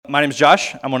My name is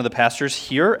Josh. I'm one of the pastors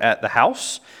here at the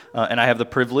house, and I have the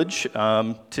privilege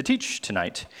to teach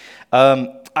tonight.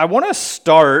 I want to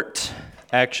start,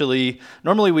 actually,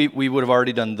 normally we would have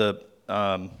already done the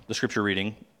scripture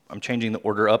reading. I'm changing the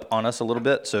order up on us a little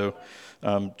bit, so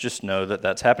just know that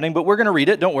that's happening. But we're going to read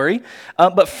it, don't worry.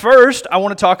 But first, I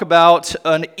want to talk about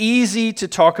an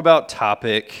easy-to-talk-about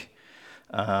topic,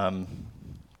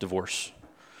 divorce.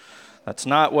 That's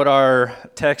not what our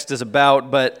text is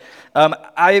about, but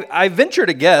I venture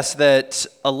to guess that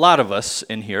a lot of us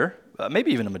in here,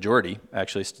 maybe even a majority,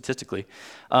 actually, statistically,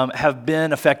 have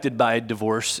been affected by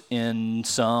divorce in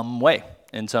some way,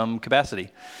 in some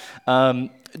capacity.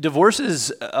 Divorce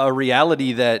is a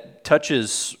reality that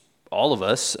touches all of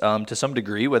us to some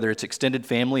degree, whether it's extended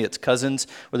family, it's cousins,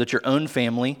 whether it's your own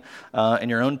family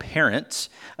and your own parents.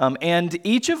 And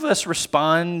each of us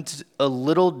respond a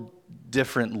little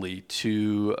differently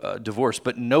to divorce,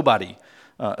 but nobody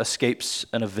escapes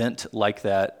an event like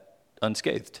that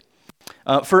unscathed.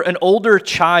 For an older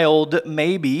child,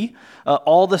 maybe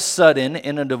all of a sudden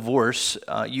in a divorce,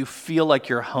 you feel like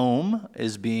your home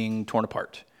is being torn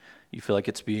apart. You feel like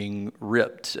it's being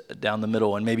ripped down the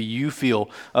middle, and maybe you feel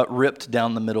ripped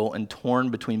down the middle and torn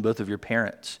between both of your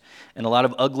parents. And a lot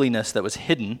of ugliness that was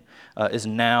hidden is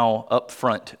now up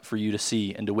front for you to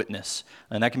see and to witness,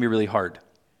 and that can be really hard.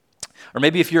 Or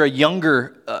maybe if you're a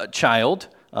younger child,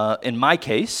 in my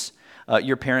case,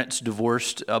 your parents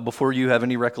divorced before you have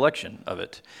any recollection of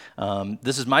it.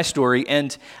 This is my story,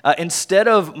 and instead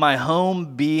of my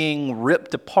home being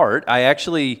ripped apart, I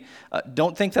actually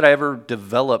don't think that I ever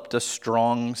developed a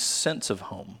strong sense of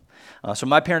home. So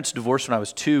my parents divorced when I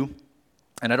was 2,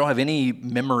 and I don't have any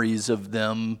memories of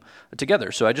them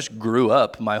together. So I just grew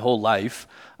up my whole life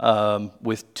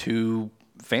with 2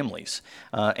 families.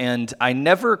 And I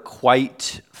never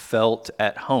quite felt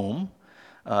at home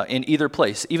in either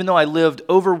place. Even though I lived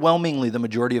overwhelmingly the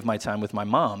majority of my time with my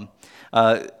mom,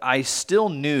 I still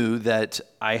knew that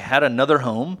I had another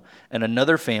home and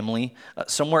another family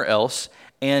somewhere else,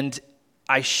 and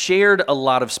I shared a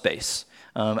lot of space.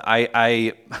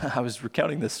 I was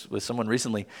recounting this with someone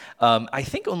recently. I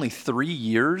think only 3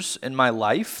 years in my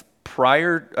life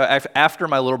after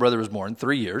my little brother was born,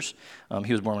 3 years,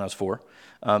 he was born when I was 4,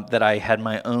 that I had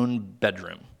my own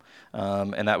bedroom.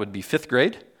 And that would be 5th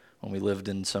grade, when we lived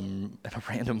in a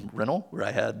random rental where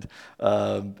I had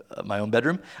my own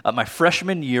bedroom. My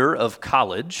freshman year of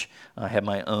college, I had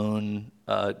my own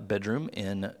bedroom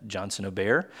in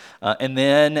Johnson-O'Bear. And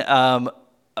then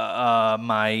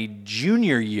my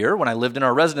junior year, when I lived in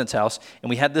our residence house, and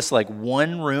we had this like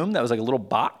one room that was like a little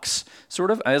box,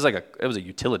 sort of. It was a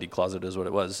utility closet, is what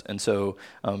it was. And so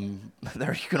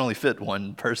there you can only fit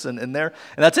one person in there,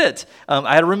 and that's it.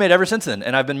 I had a roommate ever since then,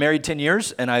 and I've been married 10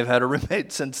 years, and I've had a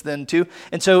roommate since then too.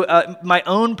 And so my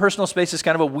own personal space is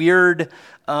kind of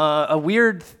a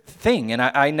weird thing, and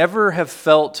I never have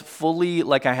felt fully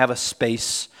like I have a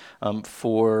space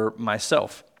for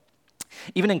myself.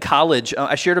 Even in college,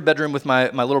 I shared a bedroom with my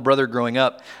little brother growing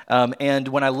up, and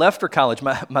when I left for college,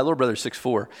 my little brother's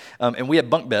 6'4", and we had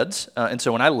bunk beds, and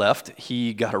so when I left,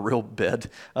 he got a real bed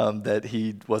that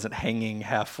he wasn't hanging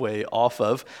halfway off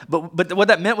of. But what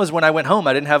that meant was when I went home,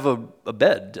 I didn't have a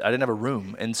bed, I didn't have a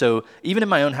room, and so even in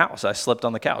my own house, I slept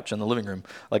on the couch in the living room,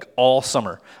 like all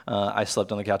summer. I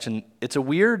slept on the couch, and it's a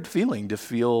weird feeling to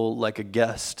feel like a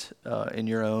guest in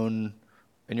your own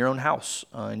house,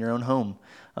 in your own home.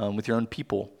 With your own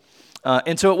people.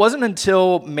 And so it wasn't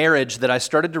until marriage that I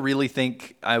started to really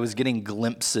think I was getting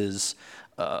glimpses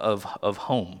of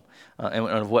home and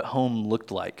of what home looked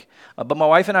like. But my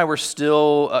wife and I were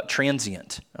still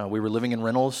transient. We were living in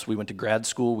rentals. We went to grad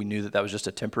school. We knew that was just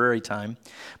a temporary time.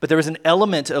 But there was an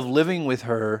element of living with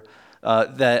her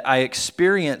that I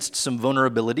experienced some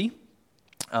vulnerability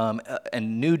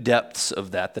and new depths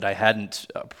of that I hadn't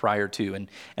prior to. And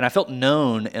I felt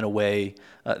known in a way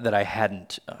that I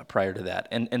hadn't prior to that.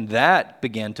 And that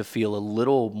began to feel a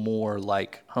little more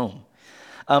like home.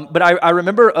 But I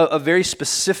remember a very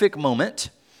specific moment,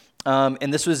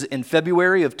 and this was in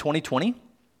February of 2020,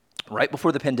 right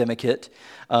before the pandemic hit.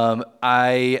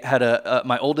 I had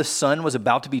my oldest son was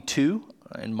about to be 2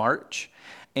 in March,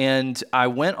 and I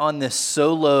went on this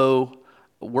solo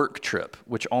work trip,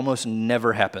 which almost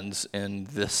never happens in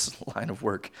this line of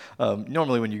work.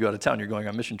 Normally when you go out of town, you're going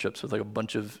on mission trips with like a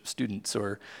bunch of students,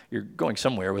 or you're going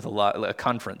somewhere with a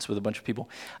conference with a bunch of people.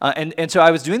 And so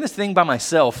I was doing this thing by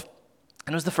myself,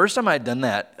 and it was the first time I had done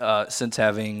that since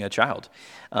having a child.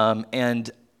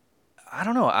 And I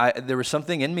don't know, there was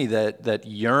something in me that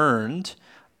yearned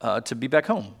to be back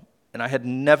home, and I had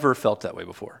never felt that way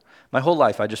before. My whole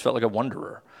life, I just felt like a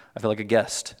wanderer. I felt like a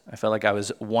guest. I felt like I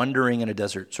was wandering in a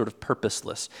desert, sort of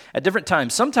purposeless at different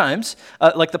times. Sometimes,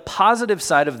 like the positive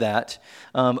side of that,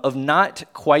 of not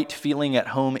quite feeling at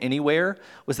home anywhere,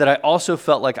 was that I also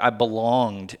felt like I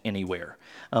belonged anywhere.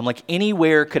 Like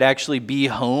anywhere could actually be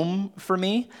home for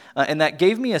me, and that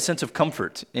gave me a sense of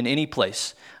comfort in any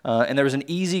place. And there was an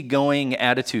easygoing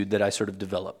attitude that I sort of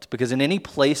developed, because in any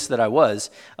place that I was,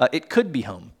 it could be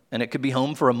home, and it could be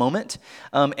home for a moment.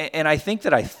 And I think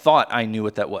that I thought I knew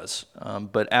what that was.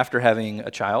 But after having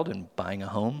a child and buying a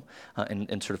home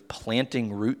and sort of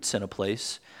planting roots in a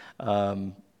place,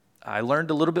 I learned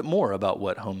a little bit more about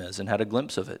what home is and had a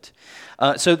glimpse of it.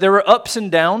 So there were ups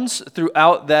and downs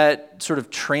throughout that sort of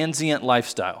transient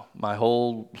lifestyle. My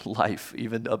whole life,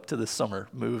 even up to this summer,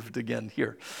 moved again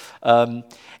here.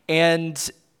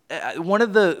 And one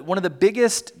of the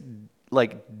biggest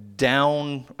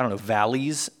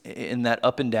valleys in that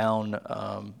up and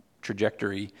down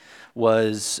trajectory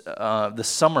was the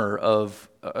summer of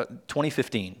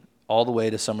 2015 all the way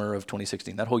to summer of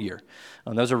 2016, that whole year.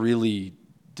 That was a really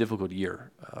difficult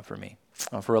year for me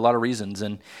for a lot of reasons.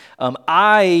 And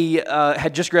I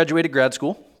had just graduated grad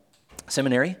school,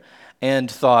 seminary, and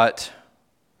thought,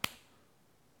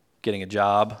 getting a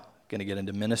job, going to get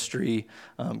into ministry,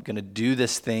 going to do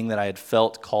this thing that I had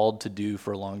felt called to do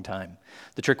for a long time.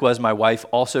 The trick was my wife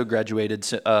also graduated,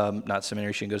 not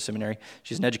seminary, she didn't go to seminary.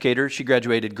 She's an educator. She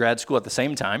graduated grad school at the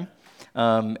same time.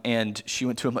 And she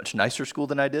went to a much nicer school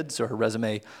than I did, so her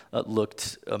resume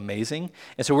looked amazing.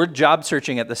 And so we're job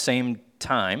searching at the same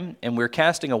time, and we're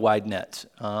casting a wide net.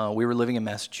 We were living in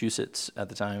Massachusetts at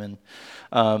the time,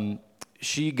 and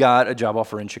she got a job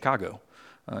offer in Chicago.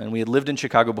 And we had lived in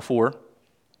Chicago before,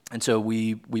 and so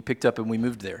we picked up and we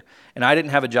moved there. And I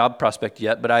didn't have a job prospect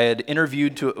yet, but I had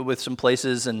interviewed with some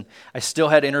places, and I still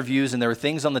had interviews, and there were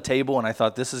things on the table, and I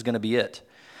thought, this is going to be it.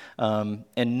 And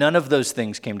none of those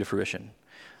things came to fruition.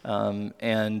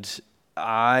 And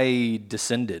I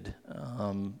descended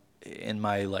in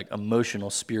my emotional,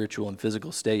 spiritual, and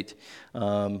physical state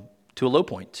to a low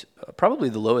point, probably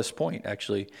the lowest point,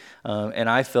 actually. And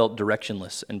I felt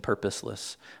directionless and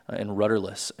purposeless and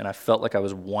rudderless. And I felt like I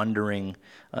was wandering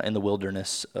in the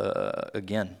wilderness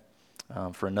again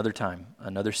for another time,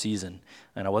 another season.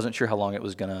 And I wasn't sure how long it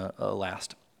was going to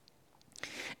last.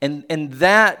 And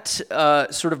that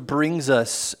sort of brings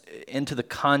us into the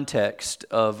context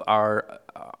of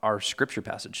our scripture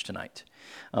passage tonight.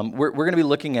 We're going to be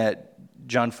looking at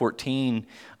John 14,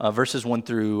 verses 1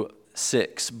 through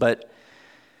 6, but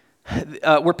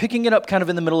we're picking it up kind of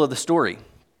in the middle of the story.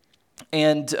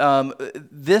 And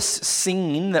this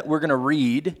scene that we're going to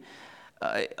read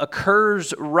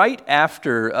occurs right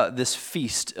after this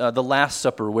feast, the Last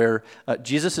Supper, where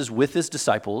Jesus is with his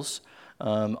disciples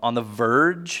on the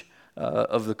verge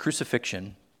of the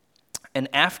crucifixion. And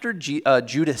after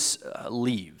Judas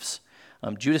leaves,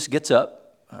 Judas gets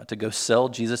up to go sell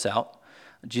Jesus out.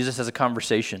 Jesus has a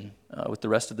conversation with the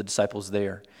rest of the disciples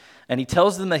there. And he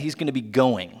tells them that he's going to be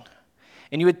going.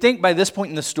 And you would think by this point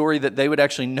in the story that they would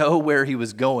actually know where he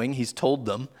was going. He's told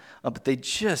them, but they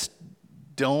just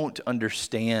don't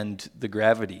understand the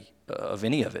gravity of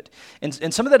any of it.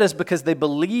 And some of that is because they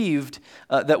believed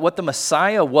that what the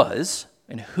Messiah was,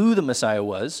 and who the Messiah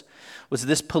was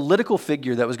this political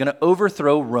figure that was going to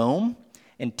overthrow Rome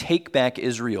and take back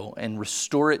Israel and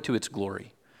restore it to its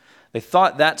glory. They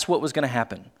thought that's what was going to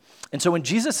happen. And so when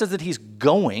Jesus says that he's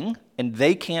going and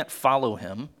they can't follow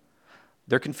him,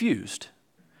 they're confused.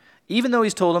 Even though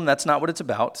he's told them that's not what it's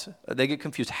about, they get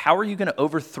confused. How are you going to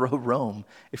overthrow Rome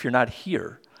if you're not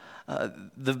here?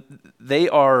 They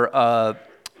are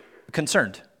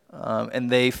concerned, and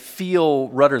they feel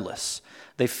rudderless.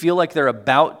 They feel like they're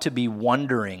about to be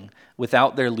wandering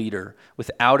without their leader,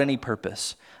 without any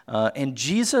purpose. And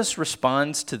Jesus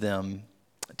responds to them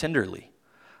tenderly.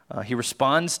 He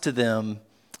responds to them.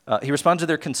 He responds to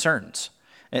their concerns.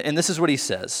 And this is what he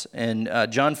says in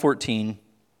John 14,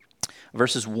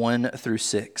 verses 1 through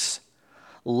 6.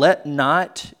 Let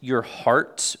not your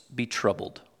hearts be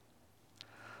troubled.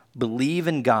 Believe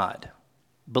in God.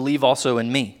 Believe also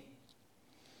in me.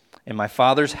 In my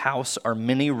Father's house are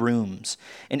many rooms,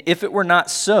 and if it were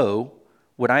not so,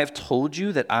 would I have told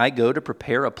you that I go to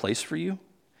prepare a place for you?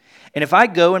 And if I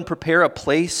go and prepare a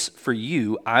place for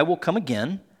you, I will come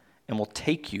again and will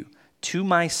take you to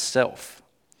myself,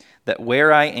 that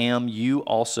where I am, you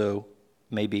also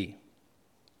may be.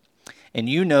 And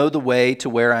you know the way to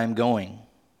where I am going.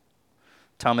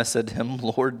 Thomas said to him,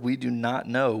 Lord, we do not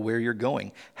know where you're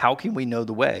going. How can we know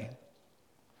the way?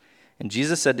 And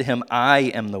Jesus said to him, I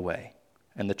am the way,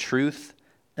 and the truth,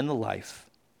 and the life.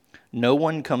 No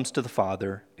one comes to the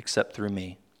Father except through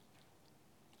me.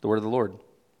 The word of the Lord.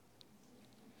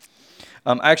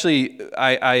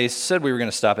 I said we were going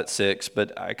to stop at 6,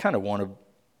 but I kind of want to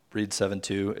read 7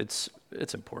 too. It's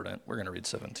important. We're going to read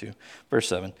 7 too. Verse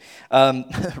 7.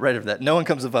 Right after that. No one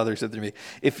comes to the Father except through me.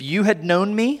 If you had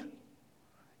known me,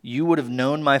 you would have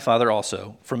known my Father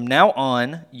also. From now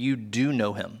on, you do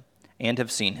know him and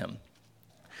have seen him.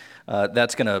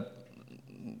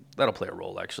 That'll play a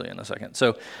role actually in a second.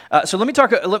 So let me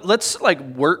talk. Let's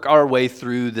work our way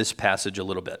through this passage a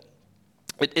little bit.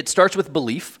 It starts with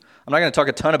belief. I'm not going to talk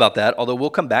a ton about that, although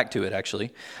we'll come back to it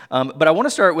actually. But I want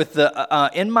to start with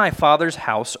in my Father's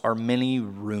house are many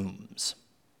rooms.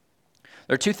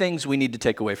 There are two things we need to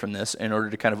take away from this in order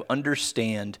to kind of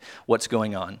understand what's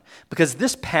going on. Because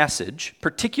this passage,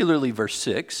 particularly verse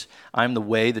 6, I am the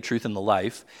way, the truth, and the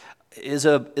life, is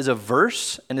a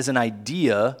verse and is an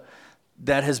idea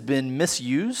that has been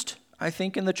misused, I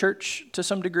think, in the church to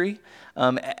some degree,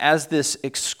 as this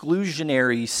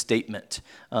exclusionary statement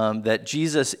that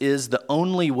Jesus is the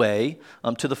only way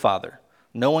to the Father.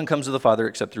 No one comes to the Father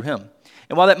except through him.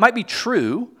 And while that might be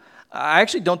true, I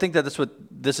actually don't think that that's what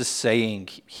this is saying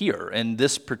here in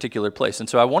this particular place. And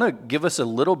so I want to give us a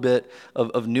little bit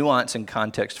of nuance and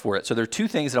context for it. So there are two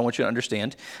things that I want you to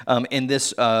understand in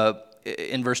this,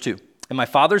 in verse 2. In my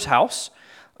Father's house,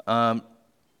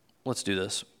 let's do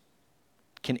this.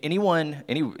 Can anyone,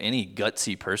 any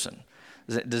gutsy person,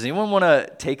 does anyone want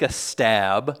to take a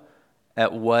stab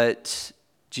at what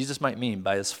Jesus might mean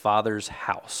by his Father's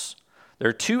house? There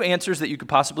are two answers that you could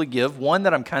possibly give, one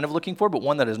that I'm kind of looking for, but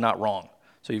one that is not wrong.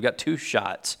 So you've got two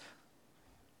shots.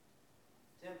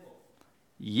 Temple.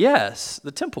 Yes,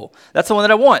 the temple. That's the one that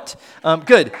I want.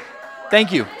 Good.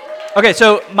 Thank you. Okay,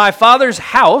 so my Father's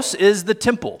house is the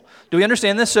temple. Do we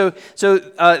understand this? So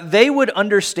they would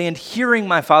understand hearing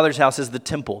my Father's house as the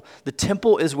temple. The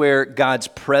temple is where God's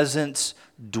presence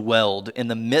dwelled in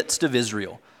the midst of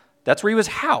Israel. That's where he was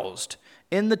housed,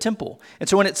 in the temple. And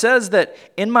so when it says that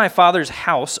in my Father's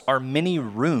house are many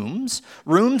rooms,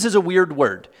 rooms is a weird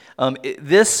word.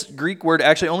 This Greek word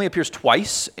actually only appears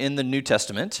twice in the New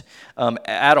Testament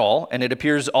at all, and it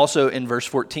appears also in verse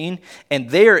 14. And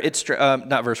there it's,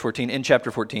 not verse 14, in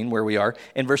chapter 14 where we are,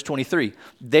 in verse 23.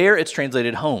 There it's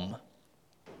translated home.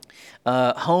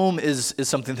 Home is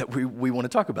something that we want to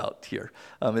talk about here.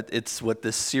 It's what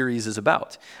this series is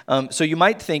about. So you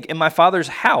might think, in my Father's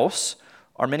house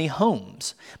are many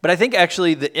homes. But I think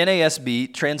actually the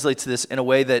NASB translates this in a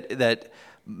way that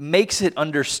makes it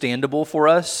understandable for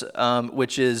us,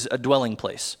 which is a dwelling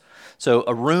place. So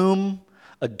a room,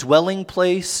 a dwelling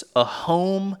place, a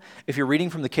home. If you're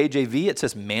reading from the KJV, it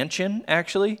says mansion,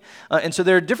 actually. And so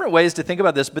there are different ways to think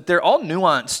about this, but they're all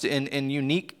nuanced in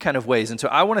unique kind of ways. And so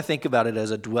I want to think about it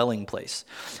as a dwelling place.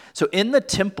 So in the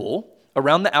temple,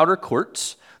 around the outer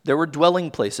courts, there were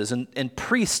dwelling places, and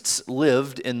priests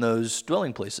lived in those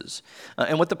dwelling places.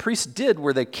 And what the priests did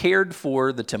were they cared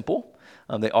for the temple.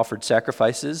 They offered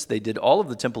sacrifices. They did all of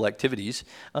the temple activities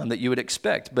that you would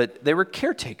expect, but they were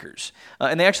caretakers.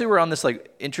 And they actually were on this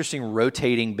interesting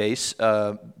rotating basis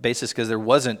because there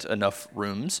wasn't enough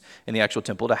rooms in the actual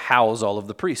temple to house all of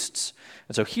the priests.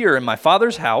 And so here in my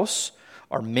Father's house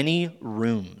are many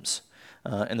rooms,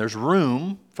 and there's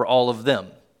room for all of them.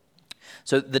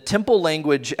 So the temple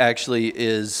language actually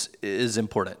is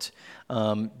important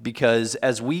because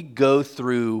as we go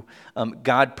through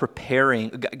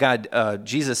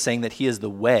Jesus saying that he is the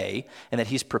way and that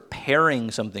he's preparing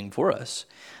something for us,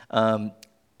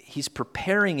 he's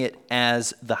preparing it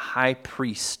as the high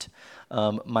priest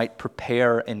might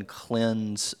prepare and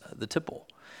cleanse the temple.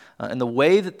 And the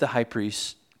way that the high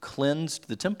priest cleansed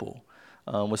the temple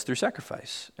was through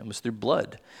sacrifice and was through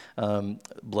blood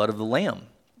of the lamb.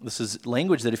 This is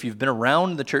language that if you've been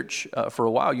around the church for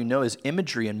a while, you know is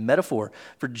imagery and metaphor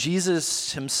for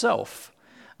Jesus himself,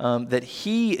 that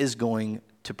he is going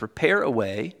to prepare a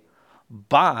way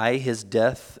by his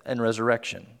death and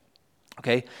resurrection.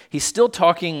 Okay, he's still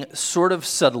talking sort of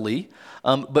subtly,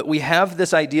 but we have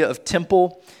this idea of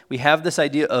temple, we have this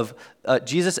idea of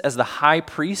Jesus as the high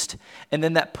priest, and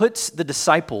then that puts the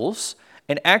disciples,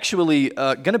 and actually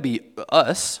going to be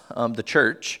us, the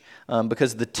church,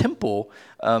 because the temple,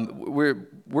 we're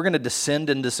going to descend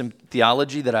into some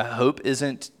theology that I hope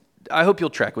you'll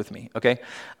track with me, okay?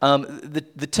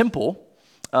 The temple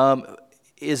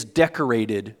is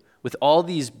decorated with all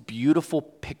these beautiful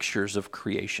pictures of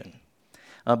creation.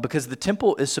 Because the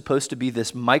temple is supposed to be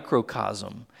this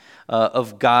microcosm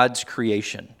of God's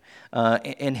creation.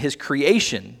 And his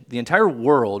creation, the entire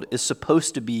world, is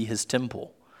supposed to be his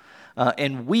temple.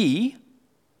 And we,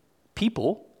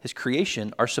 people, his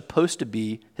creation, are supposed to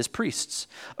be his priests.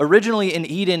 Originally in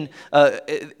Eden,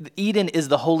 Eden is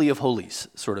the Holy of Holies,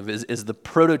 sort of, is the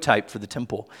prototype for the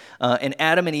temple. And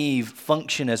Adam and Eve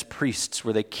function as priests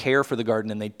where they care for the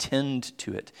garden and they tend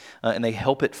to it and they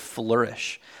help it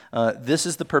flourish. This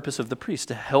is the purpose of the priest,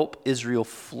 to help Israel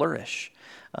flourish.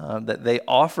 That they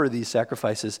offer these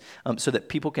sacrifices so that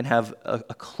people can have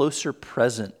a closer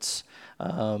presence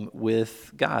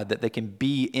with God, that they can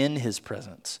be in his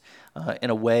presence in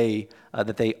a way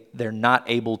that they're not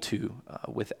able to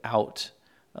without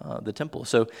the temple.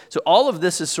 So all of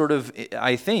this is sort of,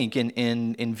 I think,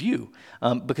 in view,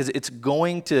 because it's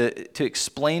going to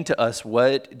explain to us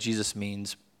what Jesus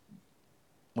means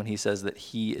when he says that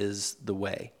he is the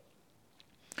way.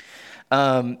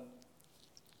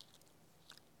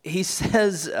 He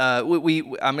says,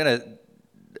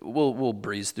 we'll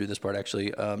breeze through this part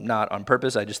actually, not on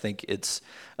purpose. I just think it's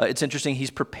interesting. He's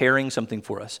preparing something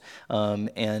for us,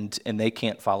 and they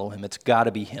can't follow him. It's got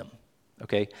to be him,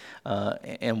 okay?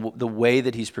 And the way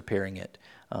that he's preparing it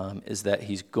is that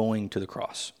he's going to the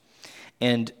cross.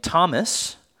 And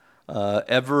Thomas,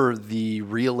 ever the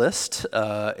realist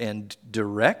and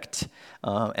direct,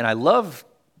 and I love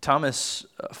Thomas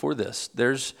for this.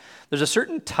 There's a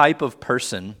certain type of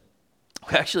person.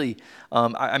 Actually,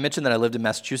 I mentioned that I lived in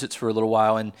Massachusetts for a little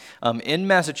while, and in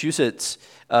Massachusetts,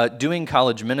 doing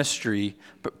college ministry,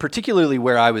 particularly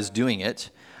where I was doing it,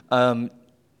 when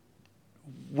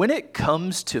it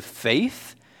comes to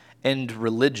faith and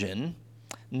religion,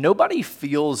 nobody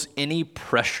feels any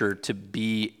pressure to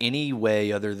be any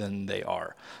way other than they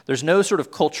are. There's no sort of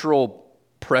cultural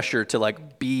pressure to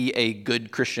like be a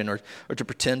good Christian or to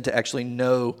pretend to actually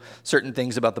know certain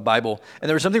things about the Bible. And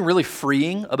there was something really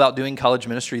freeing about doing college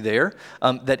ministry there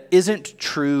that isn't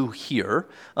true here.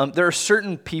 There are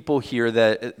certain people here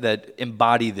that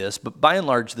embody this, but by and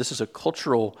large, this is a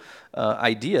cultural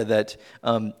idea that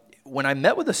when I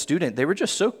met with a student, they were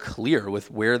just so clear with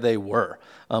where they were,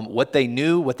 what they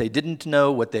knew, what they didn't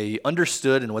know, what they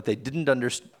understood, and what they didn't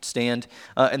understand.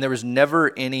 And there was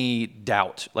never any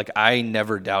doubt. Like, I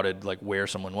never doubted like where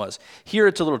someone was. Here,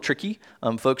 it's a little tricky.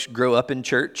 Folks grow up in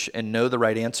church and know the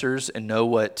right answers and know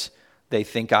what they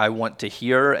think I want to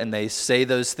hear, and they say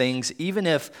those things, even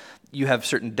if you have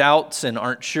certain doubts and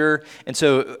aren't sure. And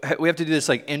so we have to do this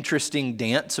like interesting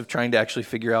dance of trying to actually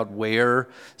figure out where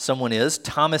someone is.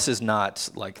 Thomas is not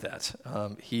like that.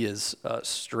 He is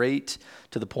straight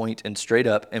to the point and straight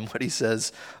up. And what he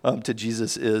says to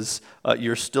Jesus is,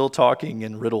 you're still talking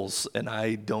in riddles and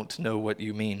I don't know what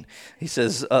you mean. He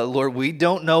says, Lord, we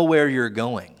don't know where you're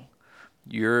going.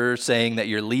 You're saying that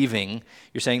you're leaving.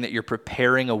 You're saying that you're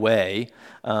preparing a way.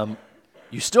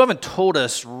 You still haven't told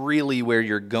us really where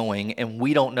you're going, and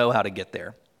we don't know how to get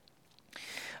there.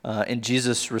 And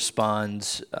Jesus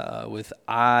responds with,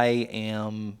 I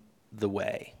am the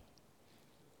way.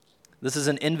 This is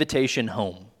an invitation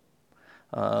home,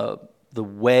 the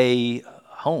way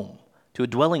home, to a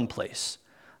dwelling place.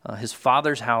 His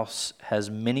Father's house has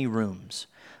many rooms.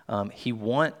 He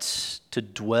wants to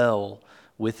dwell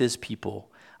with his people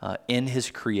in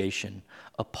his creation,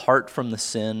 apart from the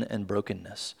sin and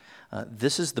brokenness.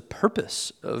 This is the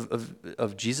purpose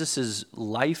of Jesus'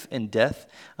 life and death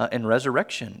and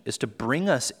resurrection, is to bring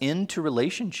us into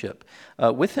relationship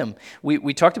with him.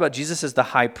 We talked about Jesus as the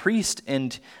high priest,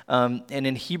 and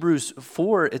in Hebrews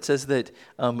 4, it says that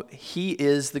he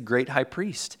is the great high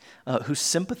priest who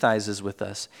sympathizes with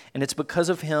us. And it's because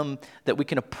of him that we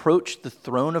can approach the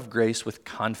throne of grace with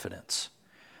confidence.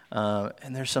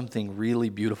 And there's something really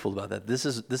beautiful about that. This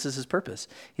is his purpose.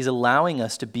 He's allowing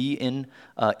us to be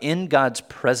in God's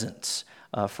presence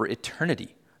for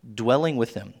eternity, dwelling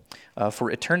with him for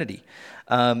eternity.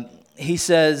 He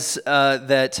says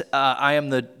that I am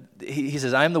the. He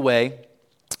says, I am the way,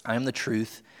 I am the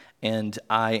truth, and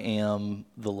I am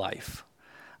the life.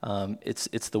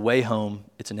 It's the way home.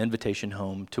 It's an invitation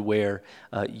home to where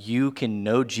you can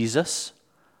know Jesus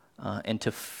and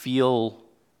to feel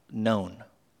known.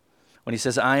 When he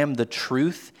says, I am the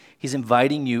truth, he's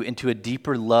inviting you into a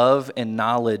deeper love and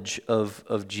knowledge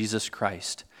of Jesus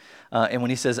Christ. And when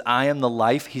he says, I am the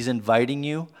life, he's inviting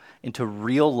you into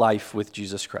real life with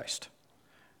Jesus Christ,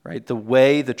 right? The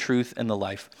way, the truth, and the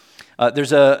life.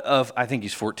 There's I think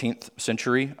he's 14th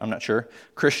century, I'm not sure,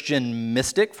 Christian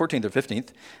mystic, 14th or 15th,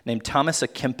 named Thomas à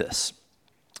Kempis.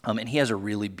 And he has a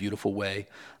really beautiful way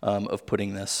of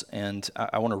putting this, and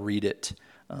I want to read it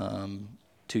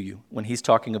to you. When he's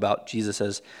talking about Jesus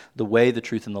as the way, the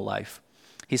truth, and the life,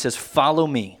 he says, follow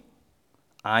me.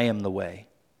 I am the way,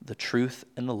 the truth,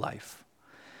 and the life.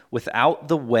 Without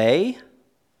the way,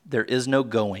 there is no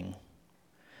going.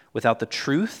 Without the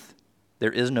truth,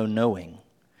 there is no knowing.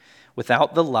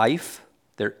 Without the life,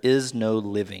 there is no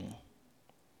living.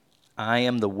 I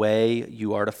am the way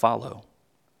you are to follow.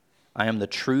 I am the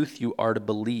truth you are to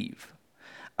believe.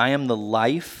 I am the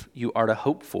life you are to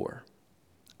hope for.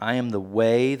 I am the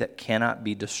way that cannot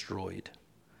be destroyed,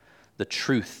 the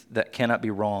truth that cannot be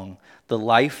wrong, the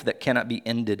life that cannot be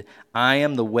ended. I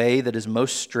am the way that is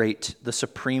most straight, the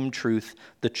supreme truth,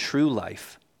 the true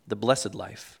life, the blessed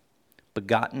life,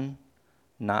 begotten,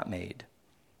 not made.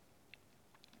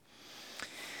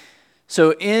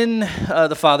 So in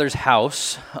the Father's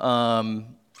house,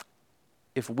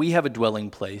 if we have a dwelling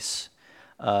place,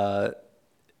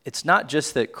 it's not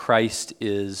just that Christ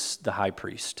is the high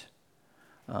priest.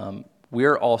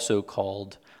 We're also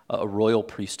called a royal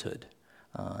priesthood.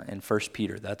 In 1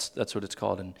 Peter, that's what it's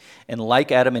called. And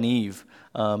like Adam and Eve,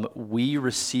 we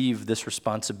receive this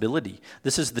responsibility.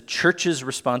 This is the church's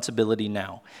responsibility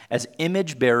now as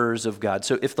image bearers of God.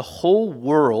 So if the whole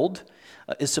world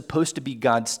is supposed to be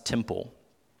God's temple,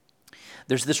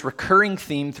 there's this recurring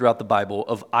theme throughout the Bible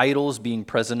of idols being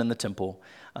present in the temple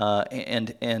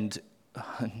and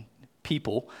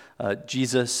people,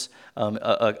 Jesus,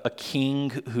 a king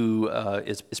who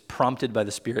is prompted by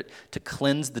the Spirit to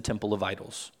cleanse the temple of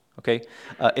idols. Okay,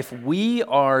 if we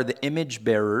are the image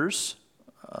bearers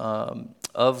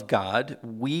of God,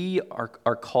 we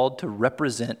are called to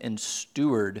represent and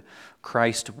steward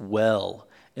Christ well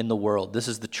in the world. This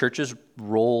is the church's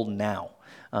role now,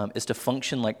 is to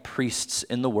function like priests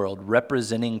in the world,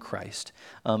 representing Christ,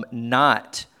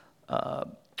 not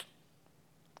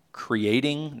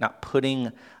creating, not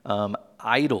putting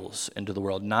idols into the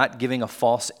world, not giving a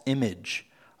false image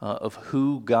of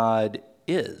who God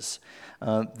is.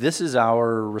 This is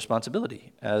our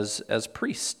responsibility as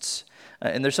priests.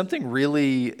 And there's something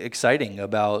really exciting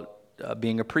about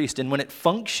being a priest. And when it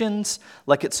functions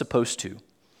like it's supposed to,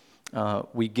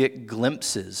 we get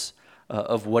glimpses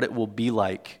of what it will be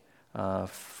like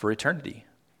for eternity.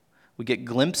 We get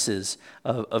glimpses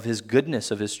of his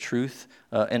goodness, of his truth,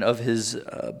 and of his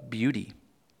beauty.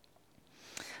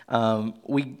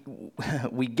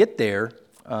 We get there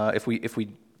if we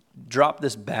drop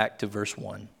this back to verse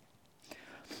 1.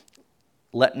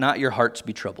 Let not your hearts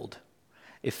be troubled.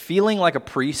 If feeling like a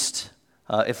priest,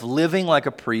 if living like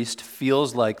a priest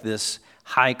feels like this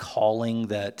high calling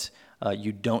that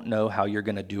you don't know how you're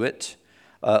going to do it,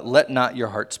 let not your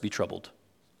hearts be troubled.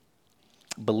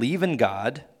 Believe in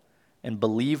God and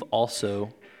believe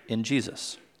also in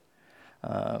Jesus.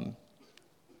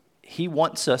 He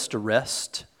wants us to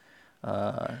rest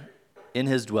in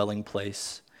his dwelling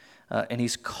place, and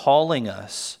he's calling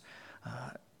us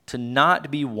to not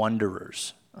be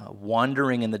wanderers,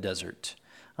 wandering in the desert,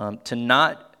 to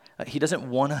not. He doesn't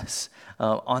want us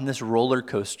on this roller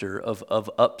coaster of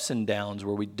ups and downs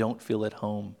where we don't feel at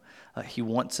home. He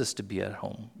wants us to be at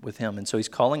home with him, and so he's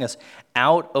calling us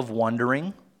out of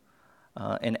wandering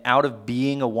and out of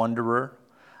being a wanderer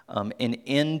and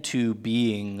into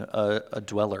being a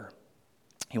dweller.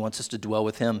 He wants us to dwell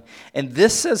with him. And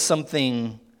this says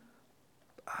something,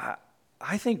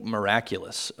 I think,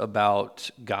 miraculous about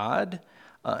God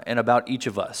and about each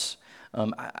of us.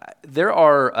 There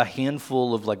are a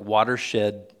handful of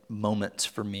watershed moments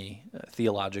for me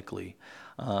theologically,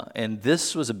 and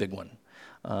this was a big one.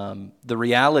 The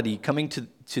reality, coming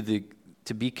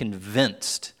to be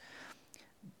convinced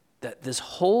that this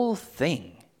whole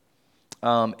thing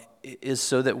is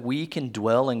so that we can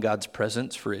dwell in God's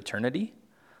presence for eternity.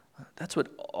 That's what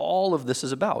all of this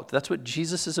is about. That's what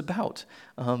Jesus is about.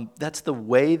 That's the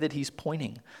way that he's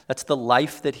pointing. That's the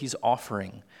life that he's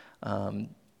offering.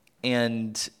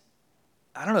 And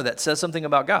I don't know, that says something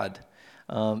about God,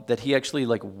 that he actually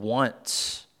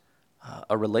wants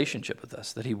a relationship with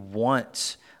us, that he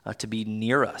wants to be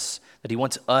near us, that he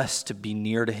wants us to be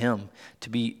near to him,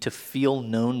 to feel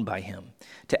known by him,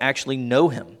 to actually know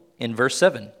him. In verse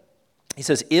 7, he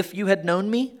says, "If you had known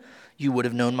me, you would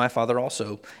have known my Father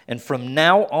also. And from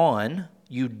now on,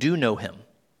 you do know him,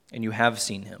 and you have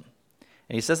seen him."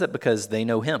 And he says that because they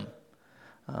know him,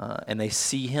 and they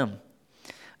see him.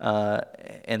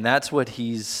 And that's what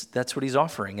he's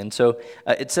offering. And so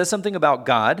it says something about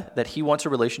God, that he wants a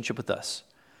relationship with us.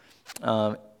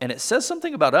 And it says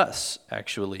something about us,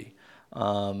 actually.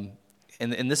 And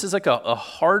this is a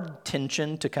hard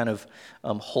tension to kind of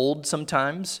hold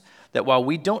sometimes, that while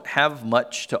we don't have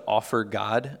much to offer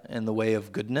God in the way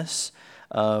of goodness,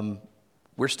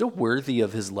 we're still worthy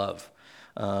of his love.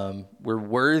 We're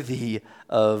worthy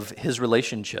of his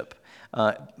relationship.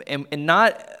 And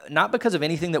not because of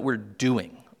anything that we're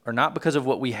doing, or not because of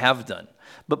what we have done,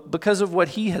 but because of what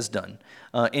he has done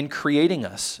in creating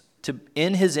us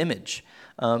in his image,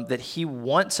 that he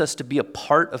wants us to be a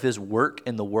part of his work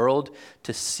in the world,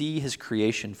 to see his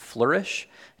creation flourish,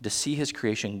 to see his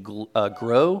creation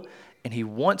grow, and he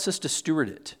wants us to steward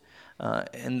it.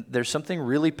 And there's something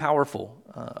really powerful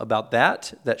about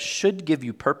that should give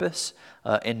you purpose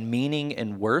and meaning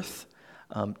and worth,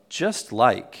 just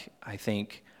like, I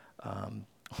think,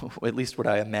 at least what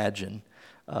I imagine,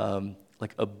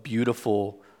 like a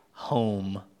beautiful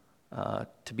home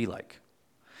to be like.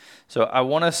 So I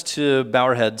want us to bow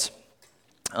our heads,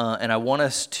 and I want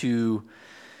us to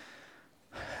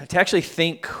actually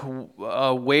think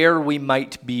where we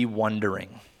might be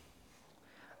wandering.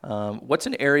 What's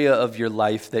an area of your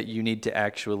life that you need to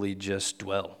actually just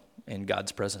dwell in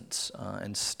God's presence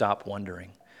and stop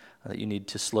wondering? That you need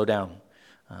to slow down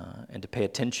and to pay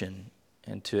attention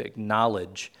and to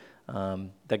acknowledge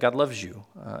that God loves you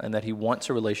and that he wants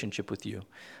a relationship with you,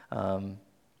 and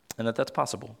that's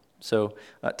possible. So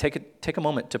take a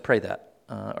moment to pray that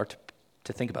or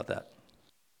to think about that.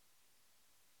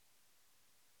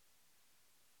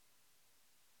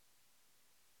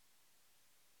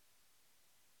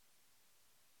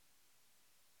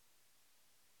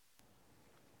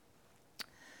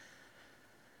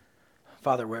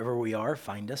 Father, wherever we are,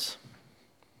 find us.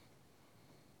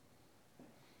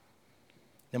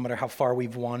 No matter how far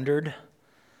we've wandered,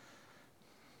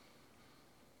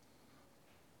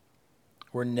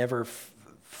 we're never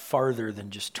farther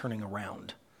than just turning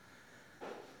around.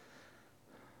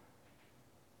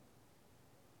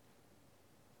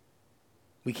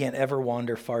 We can't ever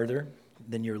wander farther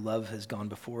than your love has gone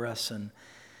before us, and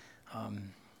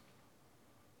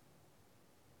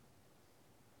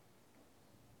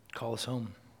call us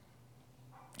home.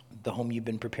 The home you've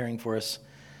been preparing for us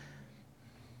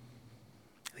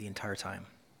the entire time.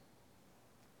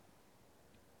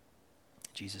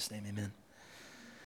 In Jesus' name, amen.